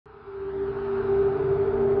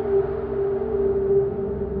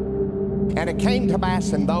And it came to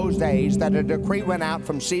pass in those days that a decree went out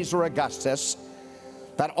from Caesar Augustus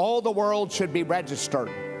that all the world should be registered.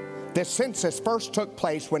 This census first took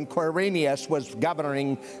place when Quirinius was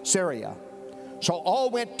governing Syria. So all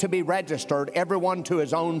went to be registered, everyone to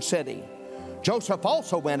his own city. Joseph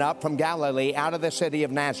also went up from Galilee out of the city of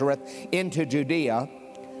Nazareth into Judea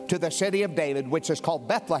to the city of David, which is called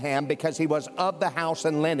Bethlehem, because he was of the house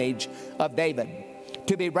and lineage of David,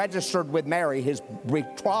 to be registered with Mary, his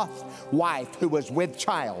betrothed wife, who was with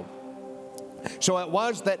child. So it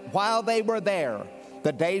was that while they were there,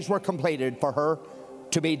 the days were completed for her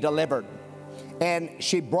to be delivered. And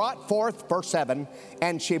she brought forth, verse 7,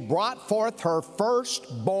 and she brought forth her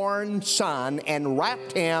firstborn son and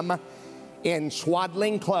wrapped him in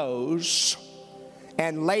swaddling clothes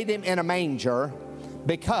and laid him in a manger,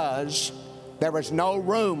 because there was no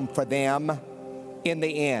room for them in the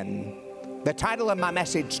inn. The title of my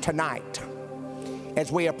message tonight,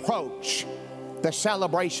 as we approach the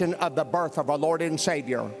celebration of the birth of our Lord and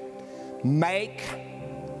Savior, make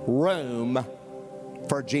room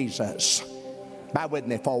for Jesus. Bow with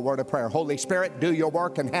me for a word of prayer. Holy Spirit, do your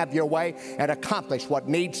work and have your way and accomplish what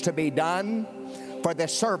needs to be done for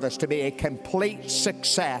this service to be a complete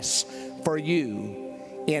success for you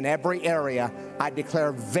in every area. I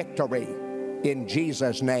declare victory in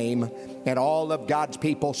Jesus' name. And all of God's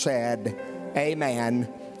people said,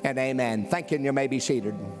 amen and amen. Thank you, and you may be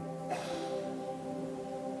seated.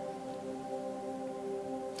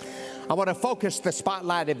 I want to focus the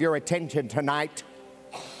spotlight of your attention tonight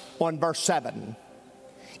on verse 7.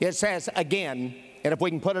 It says again, and if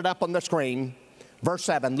we can put it up on the screen, verse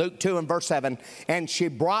 7, Luke 2 and verse 7, and she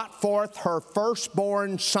brought forth her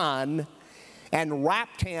firstborn son and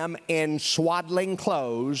wrapped him in swaddling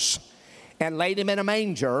clothes and laid him in a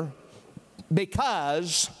manger,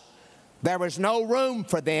 because there was no room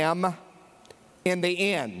for them in the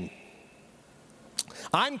inn.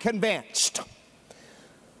 I'm convinced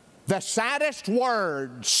the saddest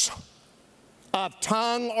words of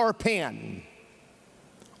tongue or pen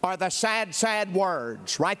are the sad, sad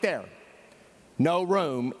words right there. No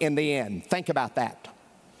room in the inn. Think about that.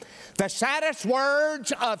 The saddest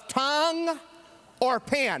words of tongue or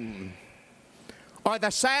pen are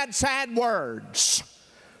the sad, sad words.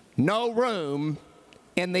 No room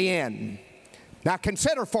in the inn. Now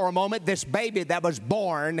consider for a moment this baby that was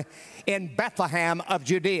born in Bethlehem of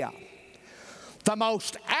Judea. The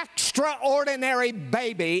most extraordinary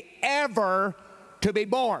baby ever to be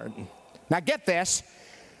born. Now get this.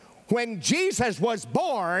 When Jesus was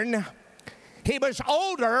born, he was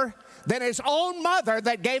older than his own mother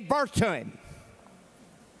that gave birth to him.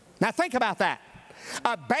 Now think about that.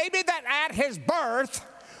 A baby that at his birth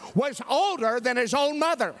was older than his own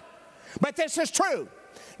mother. But this is true.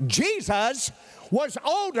 Jesus was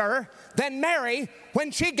older than Mary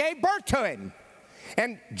when she gave birth to him.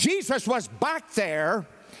 And Jesus was back there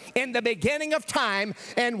in the beginning of time,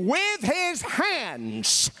 and with his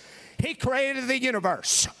hands, he created the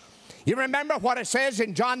universe. You remember what it says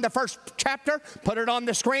in John, the first chapter? Put it on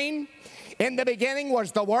the screen. In the beginning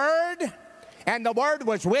was the Word, and the Word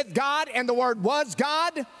was with God, and the Word was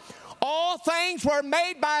God. All things were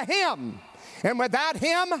made by him, and without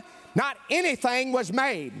him, not anything was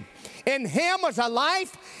made. In him was a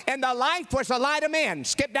life, and the life was the light of men.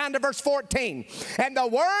 Skip down to verse 14. And the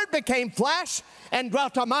Word became flesh and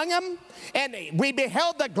dwelt among them, and we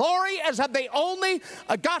beheld the glory as of the only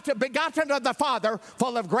begotten of the Father,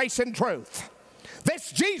 full of grace and truth.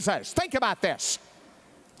 This Jesus, think about this.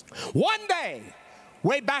 One day,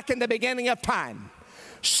 way back in the beginning of time,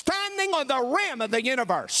 standing on the rim of the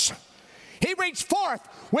universe, he reached forth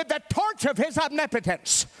with the torch of his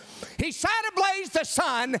omnipotence. He set ablaze the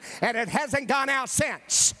sun, and it hasn't gone out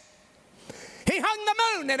since. He hung the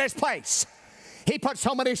moon in its place. He put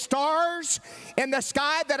so many stars in the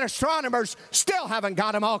sky that astronomers still haven't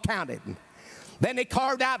got them all counted. Then he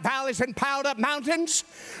carved out valleys and piled up mountains,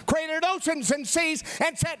 created oceans and seas,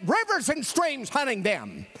 and set rivers and streams hunting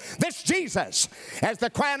them. This Jesus, as the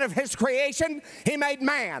crown of his creation, he made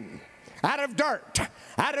man out of dirt,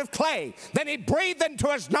 out of clay. Then he breathed into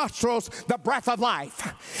his nostrils the breath of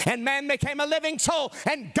life. And man became a living soul.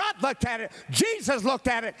 And God looked at it, Jesus looked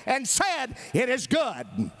at it, and said, it is good.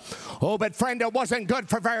 Oh, but friend, it wasn't good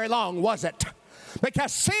for very long, was it?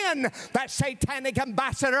 Because sin, that satanic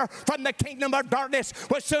ambassador from the kingdom of darkness,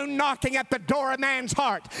 was soon knocking at the door of man's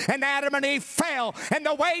heart. And Adam and Eve fell, and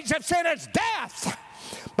the wage of sin is death.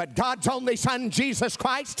 But God's only Son, Jesus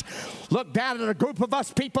Christ, looked down at a group of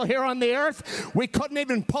us people here on the earth. We couldn't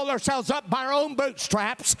even pull ourselves up by our own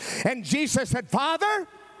bootstraps. And Jesus said, Father,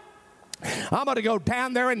 I'm going to go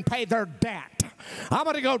down there and pay their debt. I'm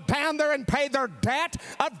going to go down there and pay their debt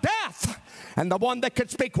of death. And the one that could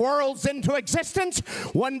speak worlds into existence,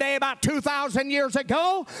 one day about 2,000 years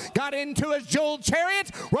ago, got into his jeweled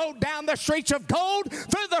chariot, rode down the streets of gold,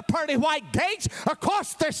 through the pearly white gates,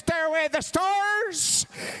 across the stairway of the stars.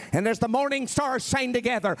 And as the morning stars sang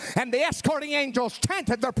together and the escorting angels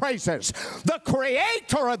chanted their praises, the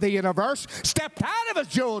creator of the universe stepped out of his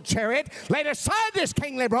jeweled chariot, laid aside his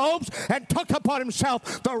kingly robes, and took upon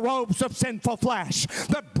himself the robes of sinful flesh.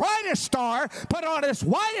 The brightest star put on his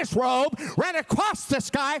whitest robe, ran across the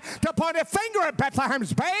sky to point a finger at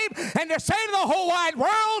Bethlehem's babe and to say to the whole wide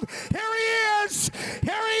world, here he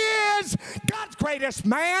is, God's greatest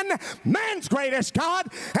man, man's greatest God,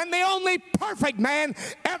 and the only perfect man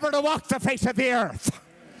ever to walk the face of the earth.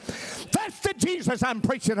 That's the Jesus I'm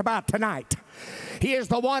preaching about tonight. He is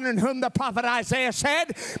the one in whom the prophet Isaiah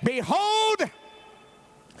said, behold,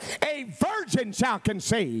 a virgin shall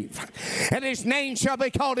conceive, and his name shall be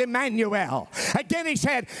called Emmanuel. Again he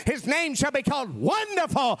said, his name shall be called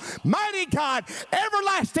Wonderful, Mighty God,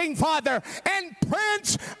 Everlasting Father, and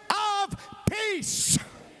Prince of Peace.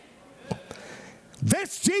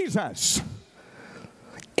 This Jesus,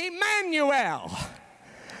 Emmanuel,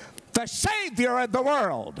 the Savior of the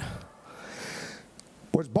world,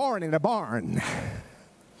 was born in a barn.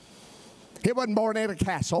 He wasn't born in a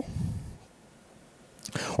castle,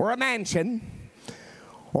 or a mansion,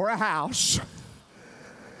 or a house.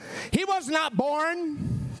 He was not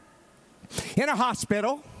born in a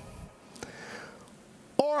hospital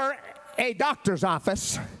or a doctor's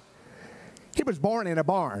office. He was born in a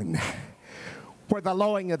barn where the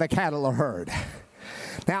lowing of the cattle are heard.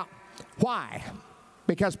 Now, why?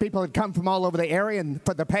 Because people had come from all over the area and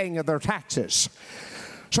for the paying of their taxes.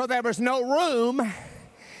 So there was no room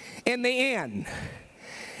in the inn.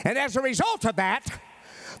 And as a result of that,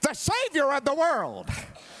 the Savior of the world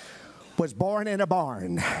was born in a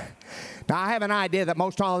barn. Now, I have an idea that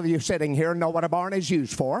most all of you sitting here know what a barn is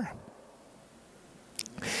used for.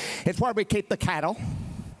 It's where we keep the cattle,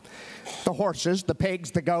 the horses, the pigs,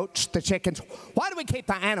 the goats, the chickens. Why do we keep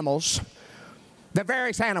the animals, the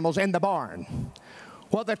various animals, in the barn?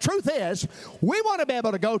 Well, the truth is, we want to be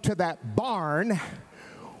able to go to that barn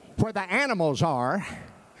where the animals are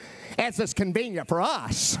as it's convenient for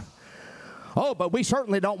us. Oh, but we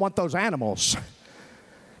certainly don't want those animals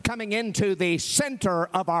coming into the center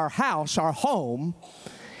of our house, our home,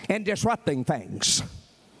 and disrupting things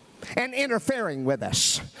and interfering with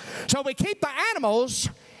us. So we keep the animals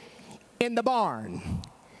in the barn.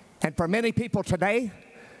 And for many people today,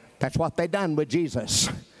 that's what they've done with Jesus.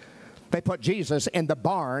 They put Jesus in the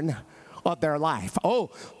barn of their life.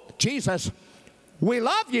 Oh, Jesus, we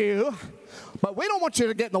love you, but we don't want you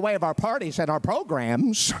to get in the way of our parties and our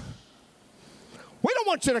programs. We don't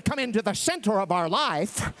want you to come into the center of our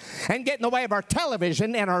life and get in the way of our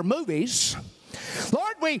television and our movies.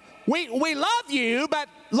 Lord, we love you, but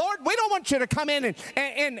Lord, we don't want you to come in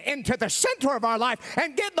and into the center of our life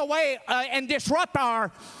and get in the way and disrupt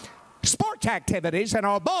our sports activities and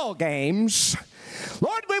our ball games.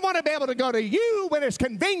 Lord, we want to be able to go to you when it's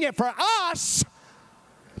convenient for us,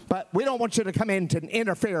 but we don't want you to come in to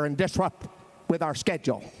interfere and disrupt with our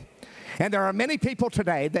schedule. And there are many people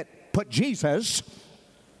today that put Jesus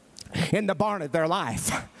in the barn of their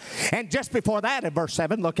life. And just before that, in verse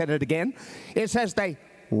 7, look at it again, it says they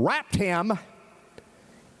wrapped him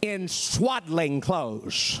in swaddling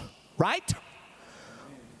clothes, right?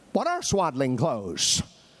 What are swaddling clothes?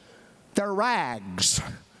 They're rags.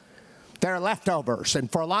 They're leftovers. And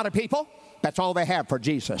for a lot of people, that's all they have for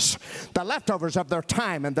Jesus. The leftovers of their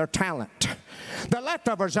time and their talent. The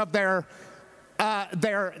leftovers of their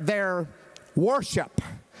worship.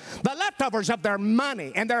 The leftovers of their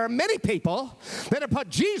money. And there are many people that have put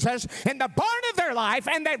Jesus in the barn of their life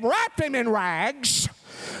and they've wrapped him in rags.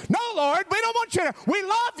 No, Lord, we don't want you to. We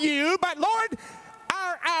love you, but Lord,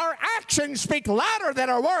 our actions speak louder than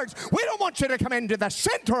our words. We don't want you to come into the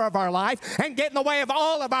center of our life and get in the way of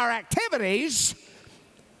all of our activities.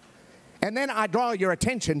 And then I draw your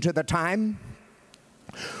attention to the time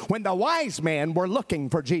when the wise men were looking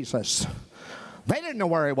for Jesus. They didn't know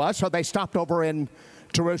where he was, so they stopped over in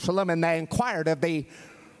Jerusalem and they inquired of the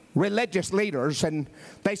religious leaders, and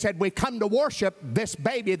they said, we've come to worship this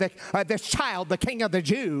baby, this child, the King of the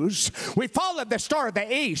Jews. We followed the star of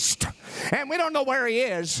the east, and we don't know where he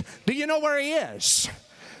is. Do you know where he is?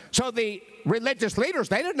 So the religious leaders,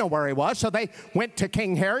 they didn't know where he was, so they went to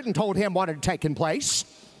King Herod and told him what had taken place.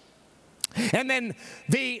 And then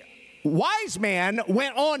the wise men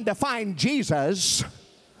went on to find Jesus,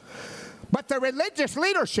 but the religious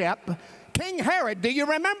leadership, King Herod, do you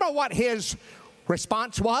remember what his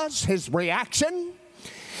response was, his reaction?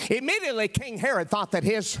 immediately King Herod thought that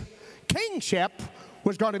his kingship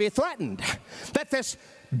was going to be threatened, that this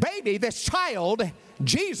baby, this child,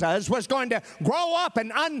 Jesus, was going to grow up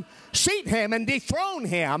and unseat him and dethrone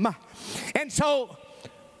him. And so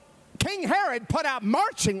King Herod put out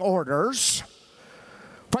marching orders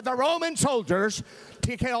for the Roman soldiers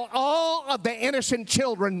to kill all of the innocent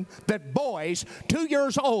children, the boys 2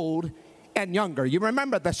 years old and younger. You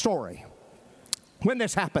remember the story when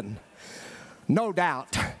this happened. No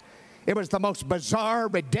doubt it was the most bizarre,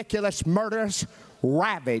 ridiculous, murderous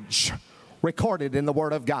ravage recorded in the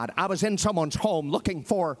Word of God. I was in someone's home looking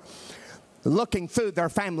through their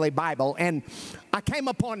family Bible, and I came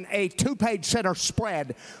upon a 2-page center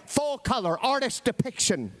spread, full color artist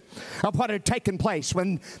depiction of what had taken place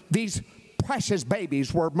when these precious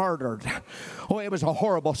babies were murdered. Oh, it was a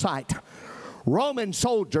horrible sight. Roman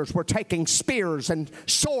soldiers were taking spears and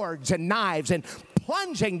swords and knives and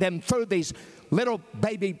plunging them through these little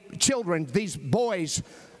baby children, these boys'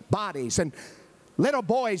 bodies, and little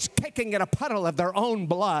boys kicking in a puddle of their own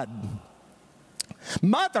blood.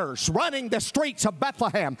 Mothers running the streets of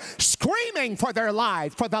Bethlehem, screaming for their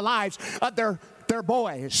lives, for the lives of their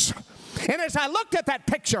boys. And as I looked at that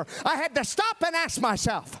picture, I had to stop and ask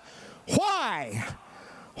myself, why?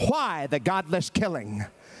 Why the godless killing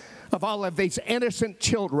of all of these innocent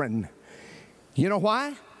children? You know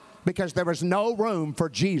why? Because there was no room for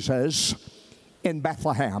Jesus in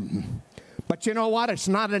Bethlehem. But you know what? It's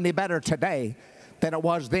not any better today than it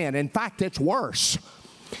was then. In fact, it's worse.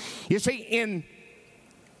 You see, in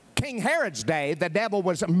King Herod's day, the devil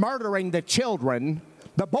was murdering the children,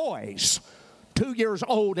 the boys, 2 years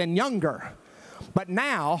old and younger. But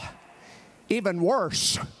now, even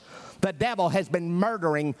worse, the devil has been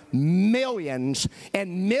murdering millions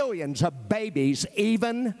and millions of babies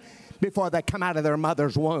even before they come out of their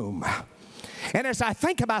mother's womb. And as I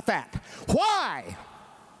think about that, why?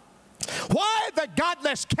 Why the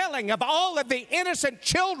godless killing of all of the innocent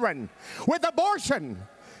children with abortion?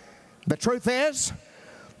 The truth is,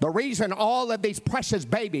 the reason all of these precious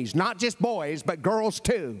babies, not just boys, but girls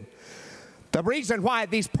too, the reason why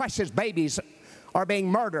these precious babies are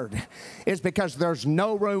being murdered is because there's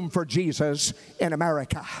no room for Jesus in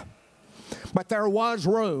America. But there was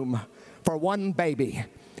room for one baby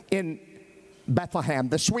in Bethlehem,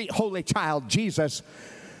 the sweet holy child, Jesus.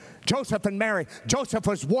 Joseph and Mary. Joseph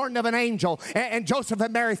was warned of an angel, and Joseph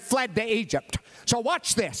and Mary fled to Egypt. So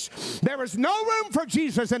watch this. There was no room for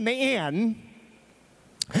Jesus in the inn,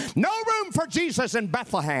 no room for Jesus in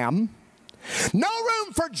Bethlehem, no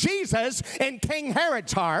room for Jesus in King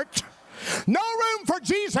Herod's heart, no room for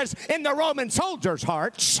Jesus in the Roman soldiers'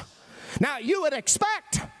 hearts. Now, you would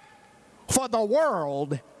expect for the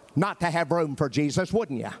world not to have room for Jesus,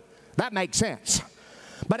 wouldn't you? That makes sense.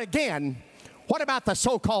 But again, what about the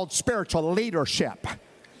so-called spiritual leadership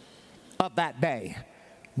of that day?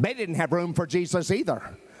 They didn't have room for Jesus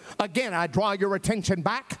either. Again, I draw your attention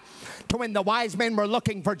back to when the wise men were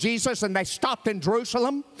looking for Jesus and they stopped in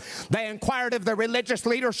Jerusalem. They inquired of the religious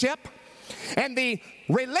leadership. And the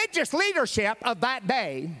religious leadership of that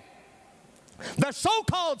day, the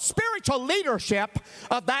so-called spiritual leadership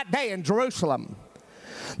of that day in Jerusalem,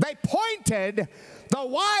 they pointed the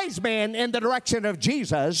wise men in the direction of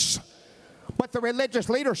Jesus, but the religious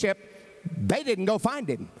leadership, they didn't go find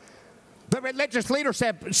him. The religious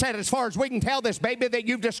leadership said, as far as we can tell, this baby that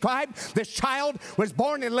you've described, this child was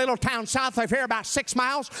born in a little town south of here, about 6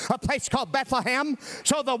 miles, a place called Bethlehem.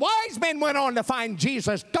 So the wise men went on to find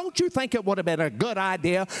Jesus. Don't you think it would have been a good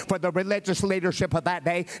idea for the religious leadership of that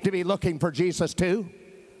day to be looking for Jesus too?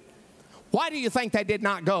 Why do you think they did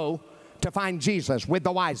not go to find Jesus with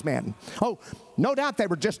the wise men? Oh, no doubt they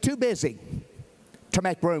were just too busy to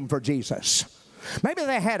make room for Jesus. Maybe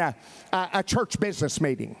they had a church business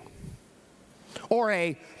meeting, or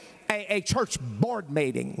a church board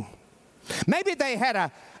meeting. Maybe they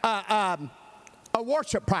had a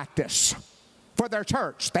worship practice for their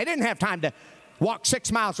church. They didn't have time to walk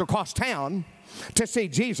 6 miles across town to see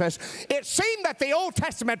Jesus. It seemed that the Old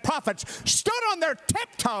Testament prophets stood on their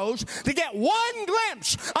tiptoes to get one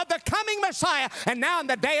glimpse of the coming Messiah. And now in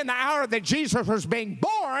the day and the hour that Jesus was being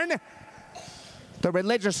born, the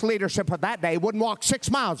religious leadership of that day wouldn't walk 6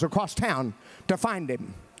 miles across town to find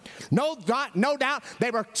him. No doubt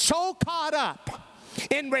they were so caught up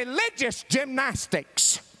in religious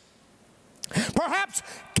gymnastics, perhaps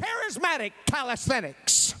charismatic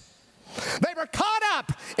calisthenics. They were caught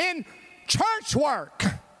up in church work,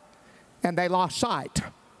 and they lost sight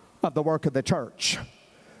of the work of the church.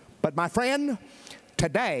 But my friend,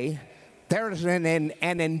 today there is an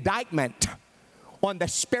indictment on the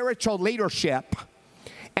spiritual leadership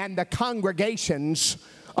and the congregations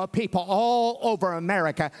of people all over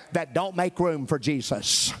America that don't make room for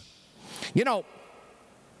Jesus. You know,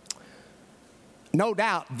 no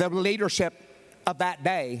doubt the leadership of that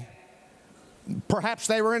day, perhaps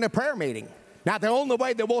they were in a prayer meeting. Now, the only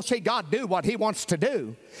way that we'll see God do what He wants to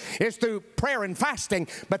do is through prayer and fasting.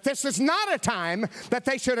 But this is not a time that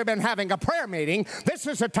they should have been having a prayer meeting. This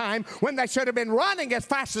is a time when they should have been running as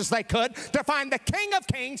fast as they could to find the King of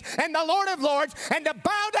Kings and the Lord of Lords and to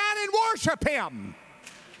bow down and worship Him.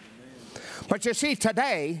 But you see,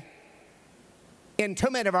 today, in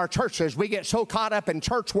too many of our churches, we get so caught up in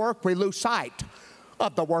church work, we lose sight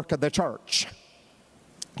of the work of the church.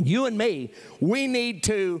 You and me, we need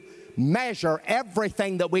to measure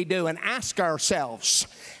everything that we do and ask ourselves,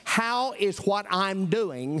 how is what I'm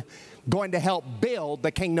doing going to help build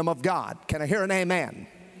the kingdom of God? Can I hear an amen?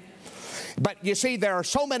 But you see, there are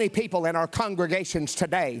so many people in our congregations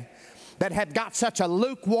today that have got such a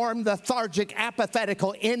lukewarm, lethargic,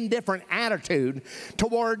 apathetical, indifferent attitude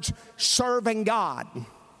towards serving God.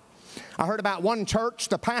 I heard about one church,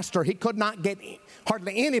 the pastor, he could not get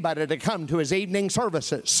hardly anybody to come to his evening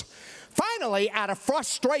services. Finally, out of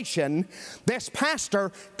frustration, this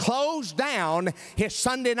pastor closed down his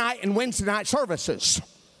Sunday night and Wednesday night services.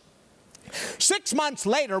 6 months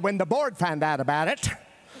later, when the board found out about it,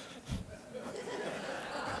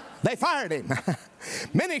 they fired him.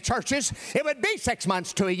 Many churches, it would be 6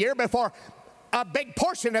 months to a year before a big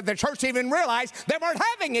portion of the church even realized they weren't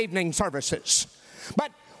having evening services.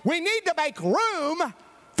 But we need to make room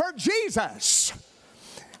for Jesus.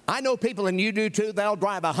 I know people, and you do too, they'll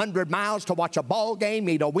drive 100 miles to watch a ball game,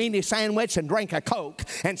 eat a weenie sandwich, and drink a Coke.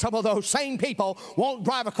 And some of those same people won't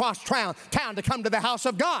drive across town to come to the house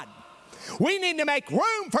of God. We need to make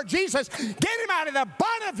room for Jesus. Get Him out of the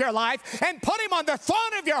butt of your life and put Him on the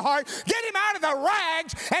throne of your heart. Get Him out of the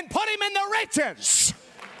rags and put Him in the riches.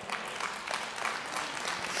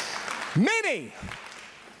 Many,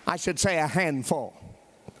 I should say a handful,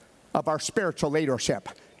 of our spiritual leadership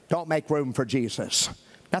don't make room for Jesus.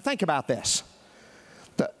 Now think about this.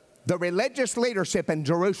 The religious leadership in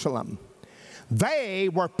Jerusalem, they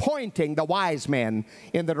were pointing the wise men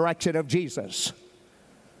in the direction of Jesus.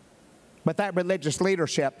 But that religious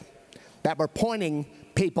leadership that were pointing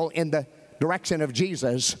people in the direction of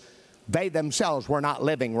Jesus, they themselves were not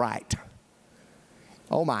living right.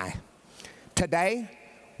 Oh my. Today,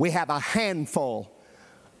 we have a handful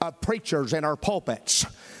of preachers in our pulpits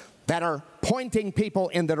that are pointing people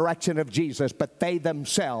in the direction of Jesus, but they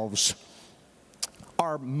themselves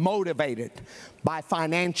are motivated by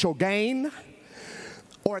financial gain,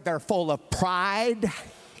 or they're full of pride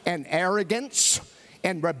and arrogance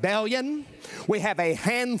and rebellion. We have a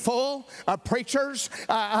handful of preachers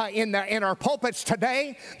in our pulpits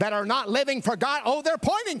today that are not living for God. Oh, they're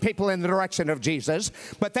pointing people in the direction of Jesus,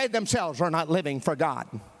 but they themselves are not living for God.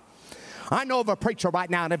 I know of a preacher right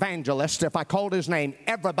now, an evangelist. If I called his name,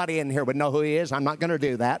 everybody in here would know who he is. I'm not going to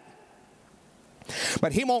do that.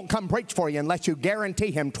 But he won't come preach for you unless you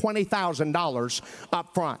guarantee him $20,000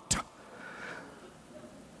 up front.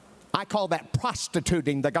 I call that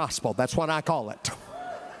prostituting the gospel. That's what I call it.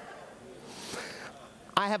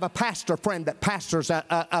 I have a pastor friend that pastors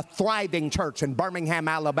a thriving church in Birmingham,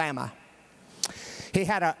 Alabama. He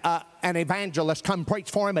had an evangelist come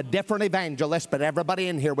preach for him, a different evangelist, but everybody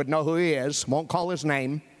in here would know who he is, won't call his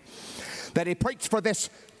name, that he preached for this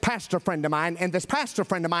pastor friend of mine, and this pastor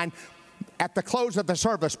friend of mine, at the close of the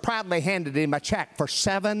service, proudly handed him a check for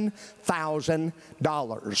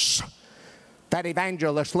 $7,000. That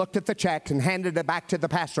evangelist looked at the check and handed it back to the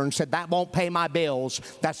pastor and said, "That won't pay my bills.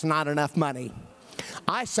 That's not enough money."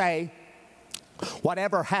 I say,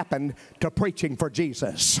 whatever happened to preaching for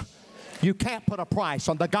Jesus? You can't put a price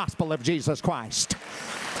on the gospel of Jesus Christ.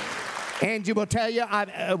 Angie will tell you,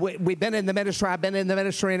 we've been in the ministry. I've been in the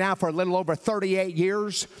ministry now for a little over 38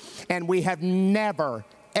 years, and we have never,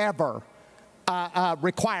 ever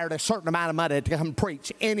required a certain amount of money to come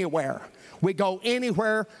preach anywhere. We go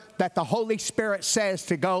anywhere that the Holy Spirit says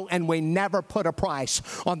to go, and we never put a price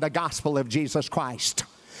on the gospel of Jesus Christ.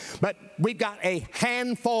 But we've got a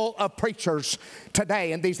handful of preachers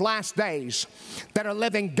today in these last days that are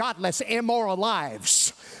living godless, immoral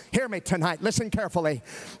lives. Hear me tonight. Listen carefully.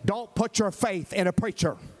 Don't put your faith in a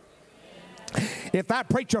preacher. If that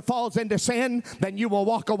preacher falls into sin, then you will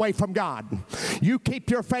walk away from God. You keep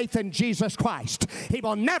your faith in Jesus Christ. He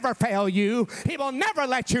will never fail you. He will never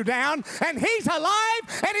let you down. And He's alive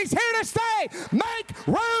and He's here to stay. Make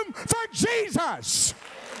room for Jesus.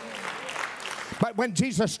 But when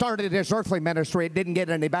Jesus started His earthly ministry, it didn't get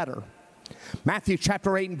any better. Matthew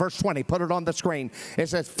chapter 8 and verse 20, put it on the screen. It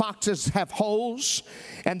says, "Foxes have holes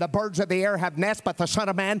and the birds of the air have nests, but the Son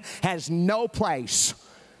of Man has no place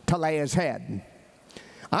to lay his head.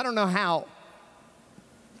 I don't know how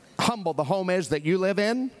humble the home is that you live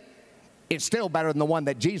in. It's still better than the one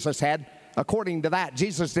that Jesus had. According to that,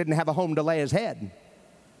 Jesus didn't have a home to lay his head.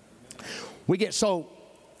 We get so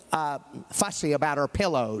fussy about our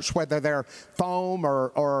pillows, whether they're foam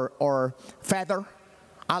or feather.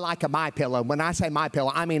 I like a My Pillow. When I say My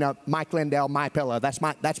Pillow, I mean a Mike Lindell My Pillow. That's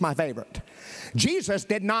my favorite. Jesus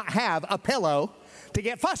did not have a pillow to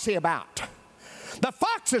get fussy about. The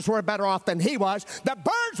foxes were better off than he was. The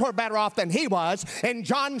birds were better off than he was. In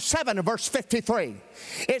John 7, verse 53,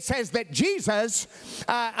 it says that Jesus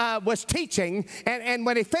was teaching, and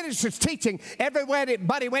when he finished his teaching,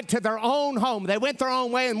 everybody went to their own home. They went their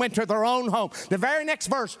own way and went to their own home. The very next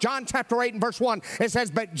verse, John chapter 8 and verse 1, it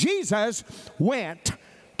says, but Jesus went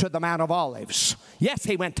to the Mount of Olives. Yes,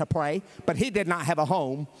 he went to pray, but he did not have a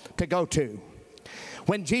home to go to.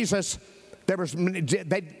 When Jesus...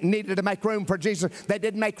 they needed to make room for Jesus. They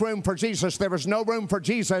didn't make room for Jesus. There was no room for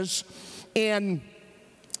Jesus in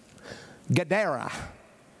Gadara,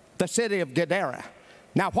 the city of Gadara.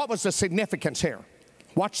 Now, what was the significance here?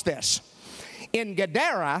 Watch this. In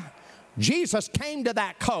Gadara, Jesus came to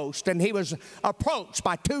that coast, and he was approached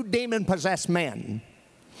by two demon-possessed men.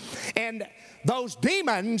 And those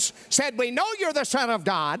demons said, we know you're the Son of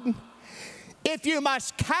God. If you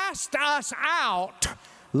must cast us out,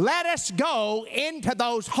 let us go into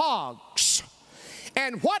those hogs.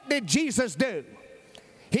 And what did Jesus do?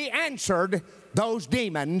 He answered those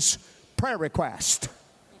demons' prayer request.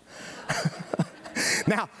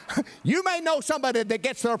 Now, you may know somebody that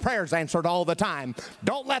gets their prayers answered all the time.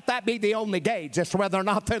 Don't let that be the only gauge as to whether or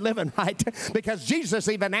not they're living right, because Jesus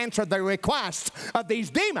even answered the request of these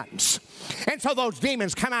demons. And so those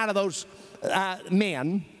demons come out of those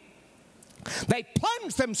men. They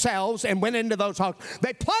plunged themselves and went into those hogs.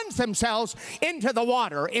 They plunged themselves into the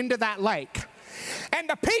water, into that lake. And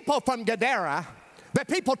the people from Gadara, the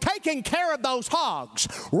people taking care of those hogs,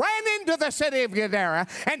 ran into the city of Gadara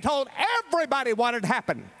and told everybody what had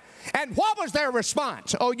happened. And what was their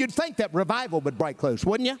response? Oh, you'd think that revival would break loose,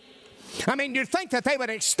 wouldn't you? I mean, you'd think that they would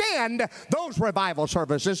extend those revival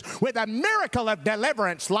services with a miracle of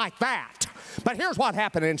deliverance like that. But here's what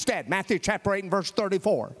happened instead. Matthew chapter 8 and verse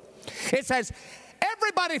 34. It says,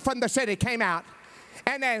 everybody from the city came out,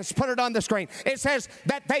 and let's put it on the screen. It says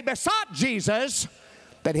that they besought Jesus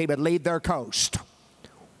that he would leave their coast.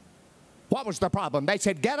 What was the problem? They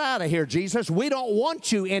said, get out of here, Jesus. We don't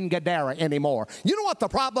want you in Gadara anymore. You know what the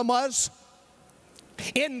problem was?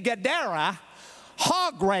 In Gadara,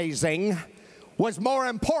 hog raising was more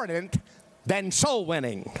important than soul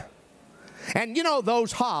winning. And you know,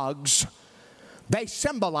 those hogs, they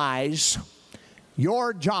symbolize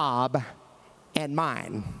your job and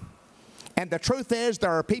mine. And the truth is,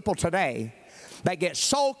 there are people today that get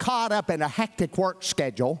so caught up in a hectic work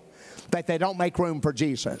schedule that they don't make room for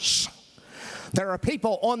Jesus. There are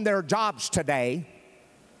people on their jobs today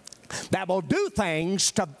that will do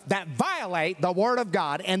things that violate the Word of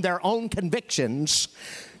God and their own convictions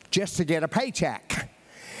just to get a paycheck.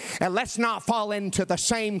 And let's not fall into the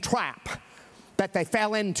same trap that they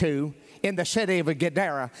fell into in the city of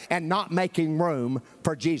Gadara and not making room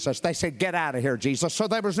for Jesus. They said, get out of here, Jesus. So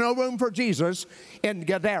there was no room for Jesus in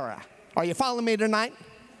Gadara. Are you following me tonight?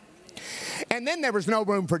 And then there was no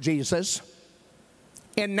room for Jesus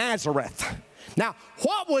in Nazareth. Now,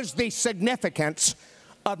 what was the significance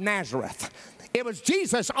of Nazareth? It was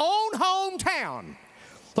Jesus' own hometown.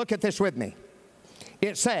 Look at this with me.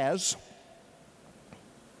 It says,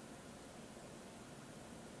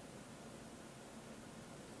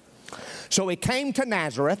 so he came to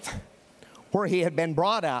Nazareth, where he had been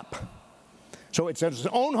brought up. So it's his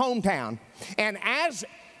own hometown. And as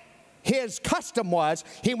his custom was,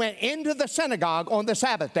 he went into the synagogue on the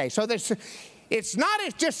Sabbath day. So it's not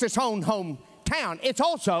just his own hometown, it's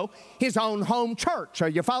also his own home church. Are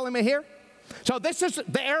you following me here? So this is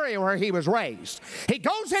the area where he was raised. He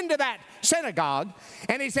goes into that synagogue,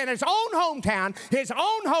 and he's in his own hometown, his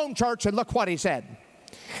own home church, and look what he said.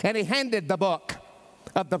 And he handed the book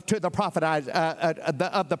of the prophet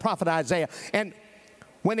Isaiah. And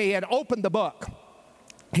when he had opened the book,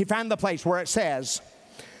 he found the place where it says,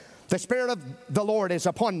 the Spirit of the Lord is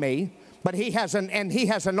upon me, but he has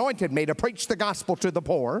anointed me to preach the gospel to the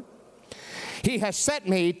poor. He has set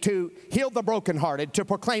me to heal the brokenhearted, to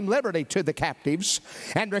proclaim liberty to the captives,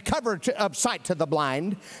 and recover of sight to the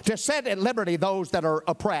blind, to set at liberty those that are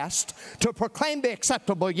oppressed, to proclaim the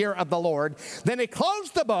acceptable year of the Lord. Then he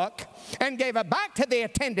closed the book and gave it back to the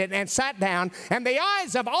attendant and sat down, and the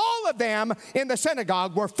eyes of all of them in the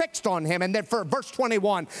synagogue were fixed on him. And then for verse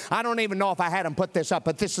 21, I don't even know if I had him put this up,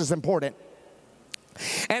 but this is important.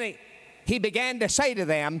 And he began to say to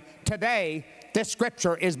them, today this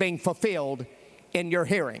scripture is being fulfilled in your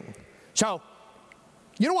hearing. So,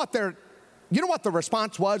 you know what the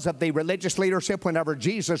response was of the religious leadership whenever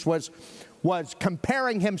Jesus was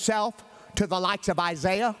comparing himself to the likes of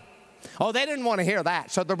Isaiah? Oh, they didn't want to hear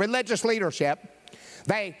that. So the religious leadership,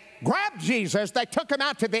 they grabbed Jesus, they took him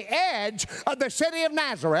out to the edge of the city of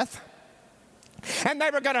Nazareth, and they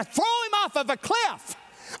were going to throw him off of a cliff,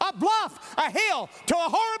 a bluff, a hill, to a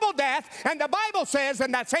horrible death. And the Bible says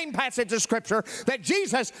in that same passage of Scripture that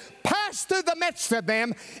Jesus passed through the midst of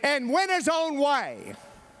them and went his own way.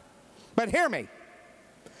 But hear me.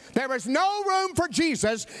 There was no room for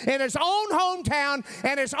Jesus in his own hometown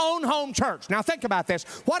and his own home church. Now think about this.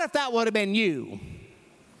 What if that would have been you?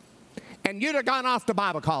 And you'd have gone off to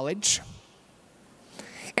Bible college,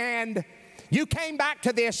 and you came back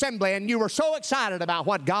to the assembly, and you were so excited about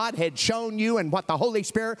what God had shown you and what the Holy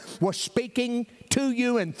Spirit was speaking to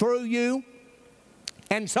you and through you.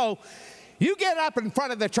 And so you get up in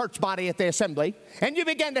front of the church body at the assembly, and you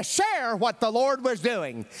begin to share what the Lord was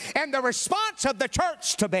doing. And the response of the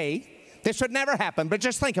church to be, this would never happen, but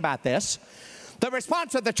just think about this. The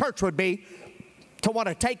response of the church would be to want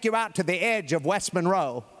to take you out to the edge of West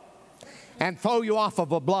Monroe and throw you off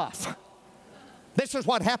of a bluff. This is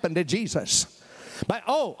what happened to Jesus. But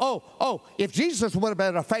if Jesus would have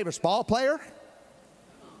been a famous ball player,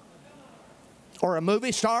 or a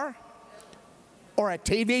movie star, or a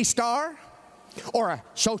TV star, or a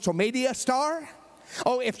social media star,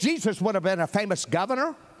 if Jesus would have been a famous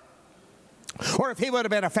governor, or if he would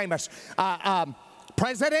have been a famous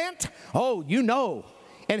president,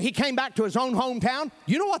 and he came back to his own hometown,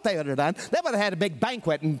 you know what they would have done? They would have had a big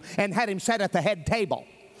banquet and had him sit at the head table.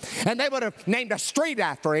 And they would have named a street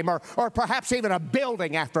after him, or perhaps even a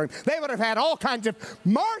building after him. They would have had all kinds of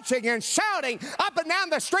marching and shouting up and down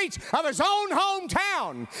the streets of his own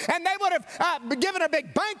hometown. And they would have given a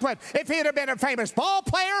big banquet if he had been a famous ball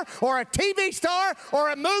player, or a TV star, or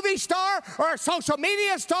a movie star, or a social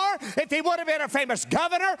media star, if he would have been a famous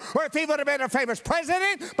governor, or if he would have been a famous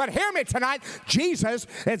president. But hear me tonight, Jesus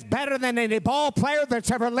is better than any ball player that's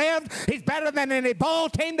ever lived. He's better than any ball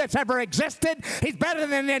team that's ever existed. He's better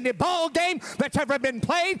than any ball game that's ever been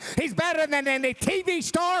played. He's better than any TV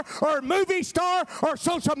star or movie star or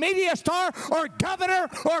social media star or governor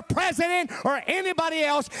or president or anybody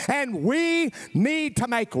else. And we need to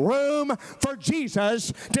make room for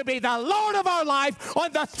Jesus to be the Lord of our life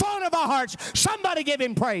on the throne of our hearts. Somebody give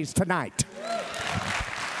him praise tonight.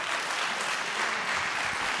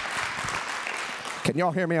 Can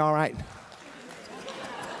y'all hear me all right?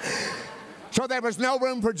 So there was no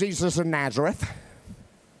room for Jesus in Nazareth.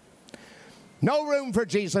 No room for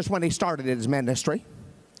Jesus when he started his ministry.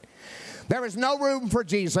 There was no room for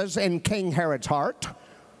Jesus in King Herod's heart,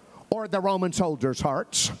 or the Roman soldiers'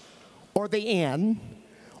 hearts, or the inn,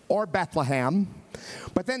 or Bethlehem.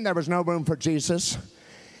 But then there was no room for Jesus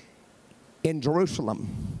in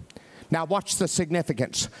Jerusalem. Now watch the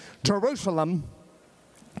significance. Jerusalem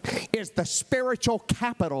is the spiritual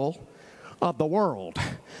capital of the world.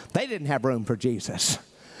 They didn't have room for Jesus.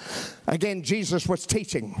 Again, Jesus was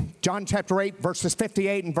teaching. John chapter 8, verses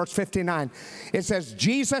 58 and verse 59. It says,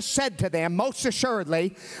 Jesus said to them, most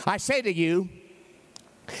assuredly, I say to you,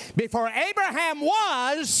 before Abraham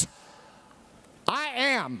was, I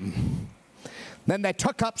am. Then they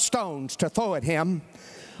took up stones to throw at him.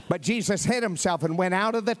 But Jesus hid himself and went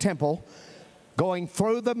out of the temple, going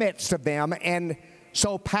through the midst of them, and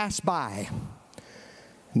so passed by.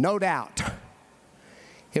 No doubt,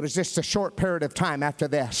 it was just a short period of time after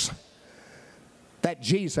this that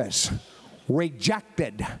Jesus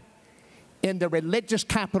rejected in the religious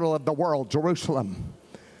capital of the world, Jerusalem.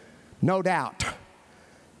 No doubt,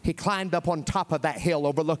 he climbed up on top of that hill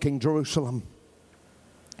overlooking Jerusalem.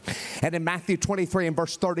 And in Matthew 23 and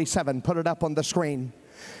verse 37, put it up on the screen,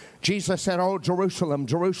 Jesus said, "Oh, Jerusalem,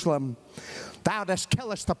 Jerusalem, thou dost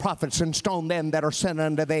killest the prophets and stone them that are sent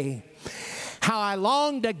unto thee. How I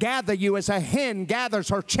long to gather you as a hen gathers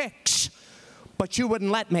her chicks, but you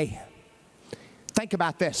wouldn't let me." Think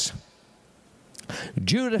about this.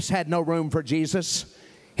 Judas had no room for Jesus.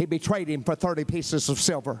 He betrayed him for 30 pieces of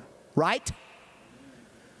silver, right?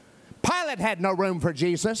 Pilate had no room for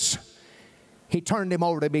Jesus. He turned him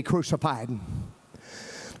over to be crucified.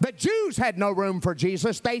 The Jews had no room for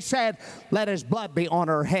Jesus. They said, "Let his blood be on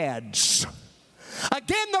our heads."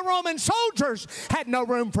 Again, the Roman soldiers had no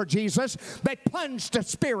room for Jesus. They plunged a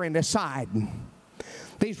spear in his side.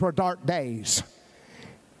 These were dark days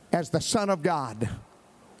as the Son of God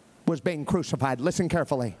was being crucified. Listen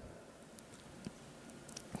carefully.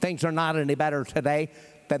 Things are not any better today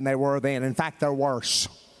than they were then. In fact, they're worse.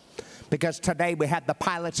 Because today we have the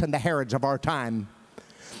Pilates and the Herods of our time,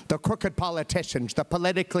 the crooked politicians, the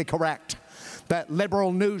politically correct, the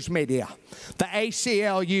liberal news media, the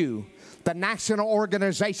ACLU, the National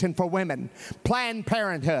Organization for Women, Planned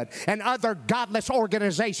Parenthood, and other godless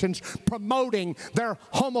organizations promoting their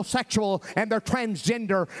homosexual and their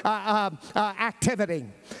transgender activity.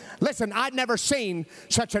 Listen, I've never seen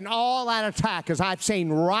such an all-out attack as I've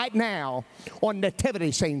seen right now on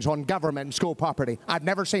nativity scenes on government and school property. I've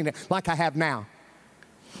never seen it like I have now.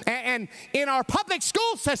 And in our public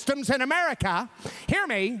school systems in America, hear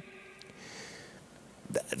me,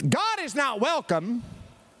 God is not welcome.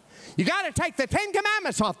 You got to take the Ten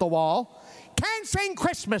Commandments off the wall. Can't sing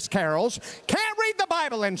Christmas carols, can't read the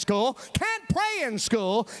Bible in school, can't pray in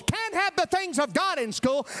school, can't have the things of God in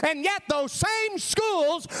school, and yet those same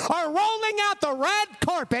schools are rolling out the red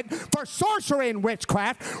carpet for sorcery and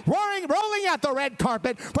witchcraft, rolling out the red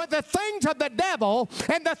carpet for the things of the devil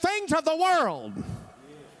and the things of the world.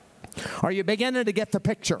 Are you beginning to get the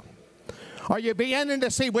picture? Are you beginning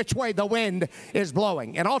to see which way the wind is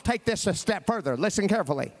blowing? And I'll take this a step further. Listen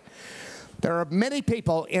carefully. There are many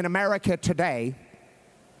people in America today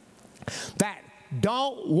that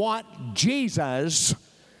don't want Jesus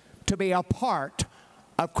to be a part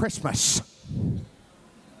of Christmas.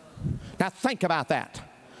 Now think about that.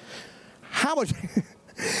 How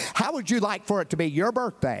would you like for it to be your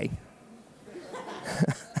birthday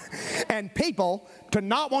and people to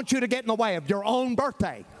not want you to get in the way of your own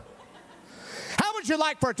birthday? How would you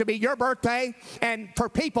like for it to be your birthday and for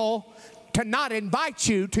people to not invite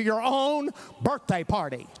you to your own birthday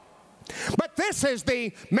party? But this is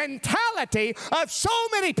the mentality of so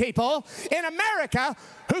many people in America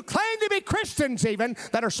who claim to be Christians even,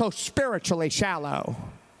 that are so spiritually shallow.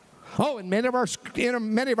 Oh, in many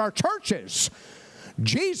of our churches,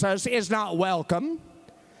 Jesus is not welcome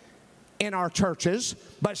in our churches,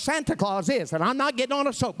 but Santa Claus is. And I'm not getting on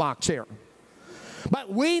a soapbox here. But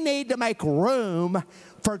we need to make room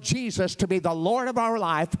for Jesus to be the Lord of our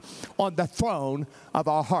life on the throne of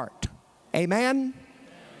our heart. Amen?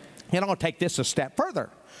 And I'll take this a step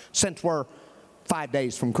further since we're 5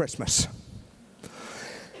 days from Christmas.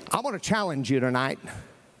 I want to challenge you tonight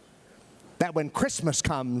that when Christmas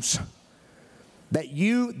comes, that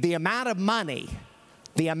the amount of money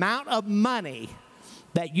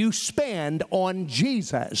that you spend on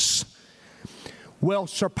Jesus will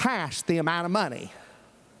surpass the amount of money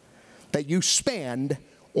that you spend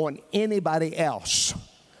on anybody else,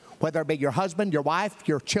 whether it be your husband, your wife,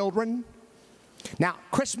 your children. Now,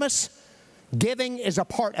 Christmas, giving is a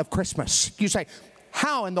part of Christmas. You say,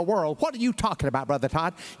 how in the world? What are you talking about, Brother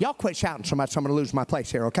Todd? Y'all quit shouting so much, I'm going to lose my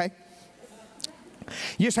place here, okay?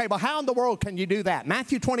 You say, well, how in the world can you do that?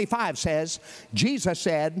 Matthew 25 says, Jesus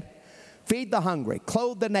said, feed the hungry,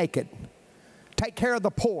 clothe the naked, take care of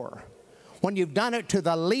the poor. When you've done it to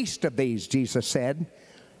the least of these, Jesus said,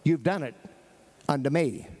 you've done it unto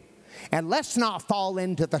me. And let's not fall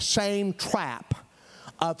into the same trap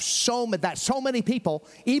of so many people,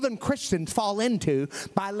 even Christians, fall into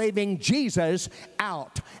by leaving Jesus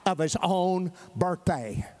out of his own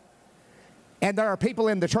birthday. And there are people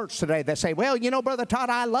in the church today that say, well, you know, Brother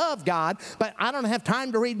Todd, I love God, but I don't have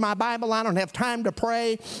time to read my Bible. I don't have time to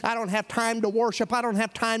pray. I don't have time to worship. I don't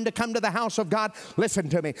have time to come to the house of God. Listen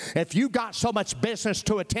to me. If you've got so much business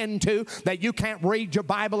to attend to that you can't read your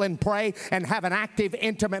Bible and pray and have an active,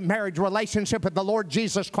 intimate marriage relationship with the Lord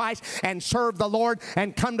Jesus Christ and serve the Lord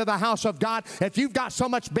and come to the house of God, if you've got so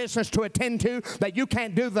much business to attend to that you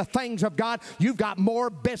can't do the things of God, you've got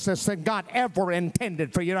more business than God ever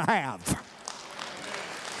intended for you to have.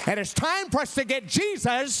 And it's time for us to get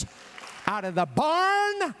Jesus out of the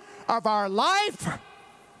barn of our life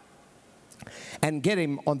and get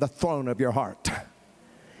him on the throne of your heart.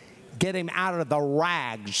 Get him out of the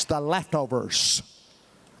rags, the leftovers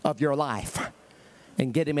of your life,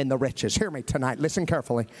 and get him in the riches. Hear me tonight. Listen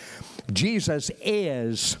carefully. Jesus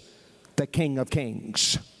is the King of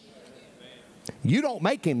Kings. You don't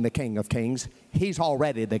make him the King of Kings. He's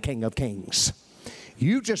already the King of Kings.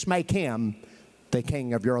 You just make him the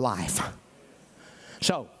king of your life.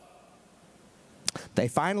 So, they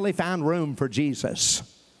finally found room for Jesus.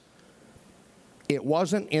 It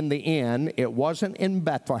wasn't in the inn. It wasn't in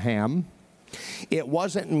Bethlehem. It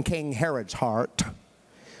wasn't in King Herod's heart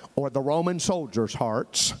or the Roman soldiers'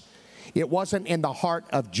 hearts. It wasn't in the heart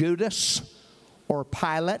of Judas or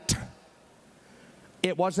Pilate.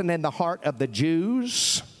 It wasn't in the heart of the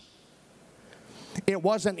Jews. It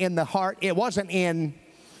wasn't in the heart, it wasn't in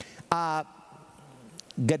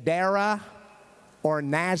Gadara or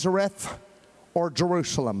Nazareth or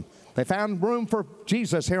Jerusalem. They found room for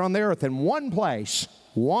Jesus here on the earth in one place.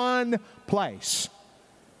 One place.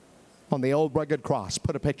 on the old rugged cross.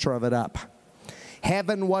 Put a picture of it up.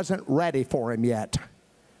 Heaven wasn't ready for him yet,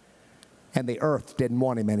 and the earth didn't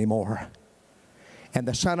want him anymore. And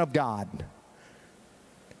the Son of God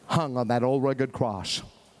hung on that old rugged cross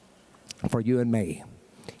for you and me.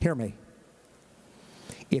 Hear me.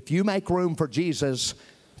 If you make room for Jesus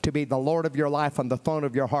to be the Lord of your life on the throne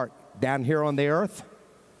of your heart down here on the earth,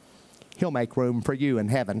 he'll make room for you in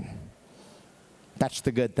heaven. That's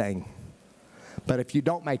the good thing. But if you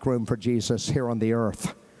don't make room for Jesus here on the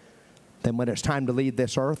earth, then when it's time to leave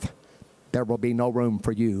this earth, there will be no room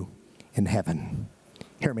for you in heaven.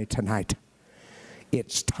 Hear me tonight.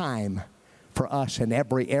 It's time for us in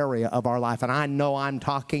every area of our life. And I know I'm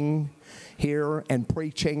talking here and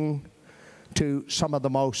preaching to some of the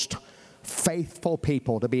most faithful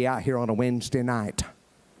people to be out here on a Wednesday night.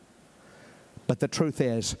 But the truth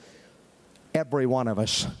is, every one of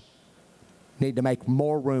us need to make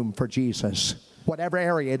more room for Jesus. Whatever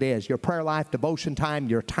area it is, your prayer life, devotion time,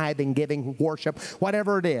 your tithing, giving, worship,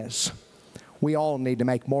 whatever it is, we all need to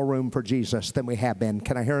make more room for Jesus than we have been.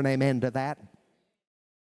 Can I hear an amen to that?